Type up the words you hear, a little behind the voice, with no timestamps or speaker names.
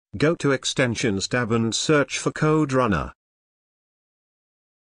Go to Extensions tab and search for coderunner.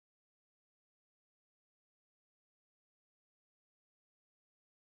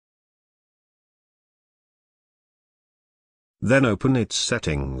 Then open its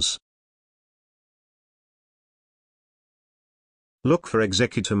settings. Look for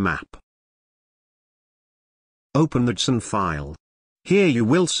executor map. Open the JSON file. Here you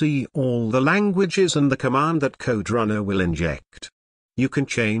will see all the languages and the command that coderunner will inject. You can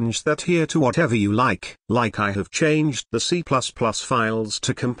change that here to whatever you like I have changed the C++ files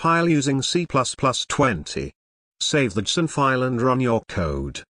to compile using C++20. Save the JSON file and run your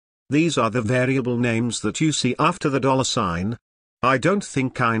code. These are the variable names that you see after the $sign. I don't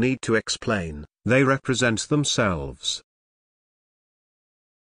think I need to explain, they represent themselves.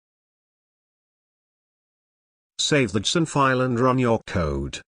 Save the JSON file and run your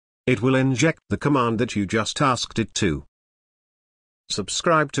code. It will inject the command that you just asked it to.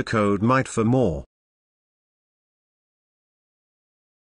 Subscribe to CodeMite for more.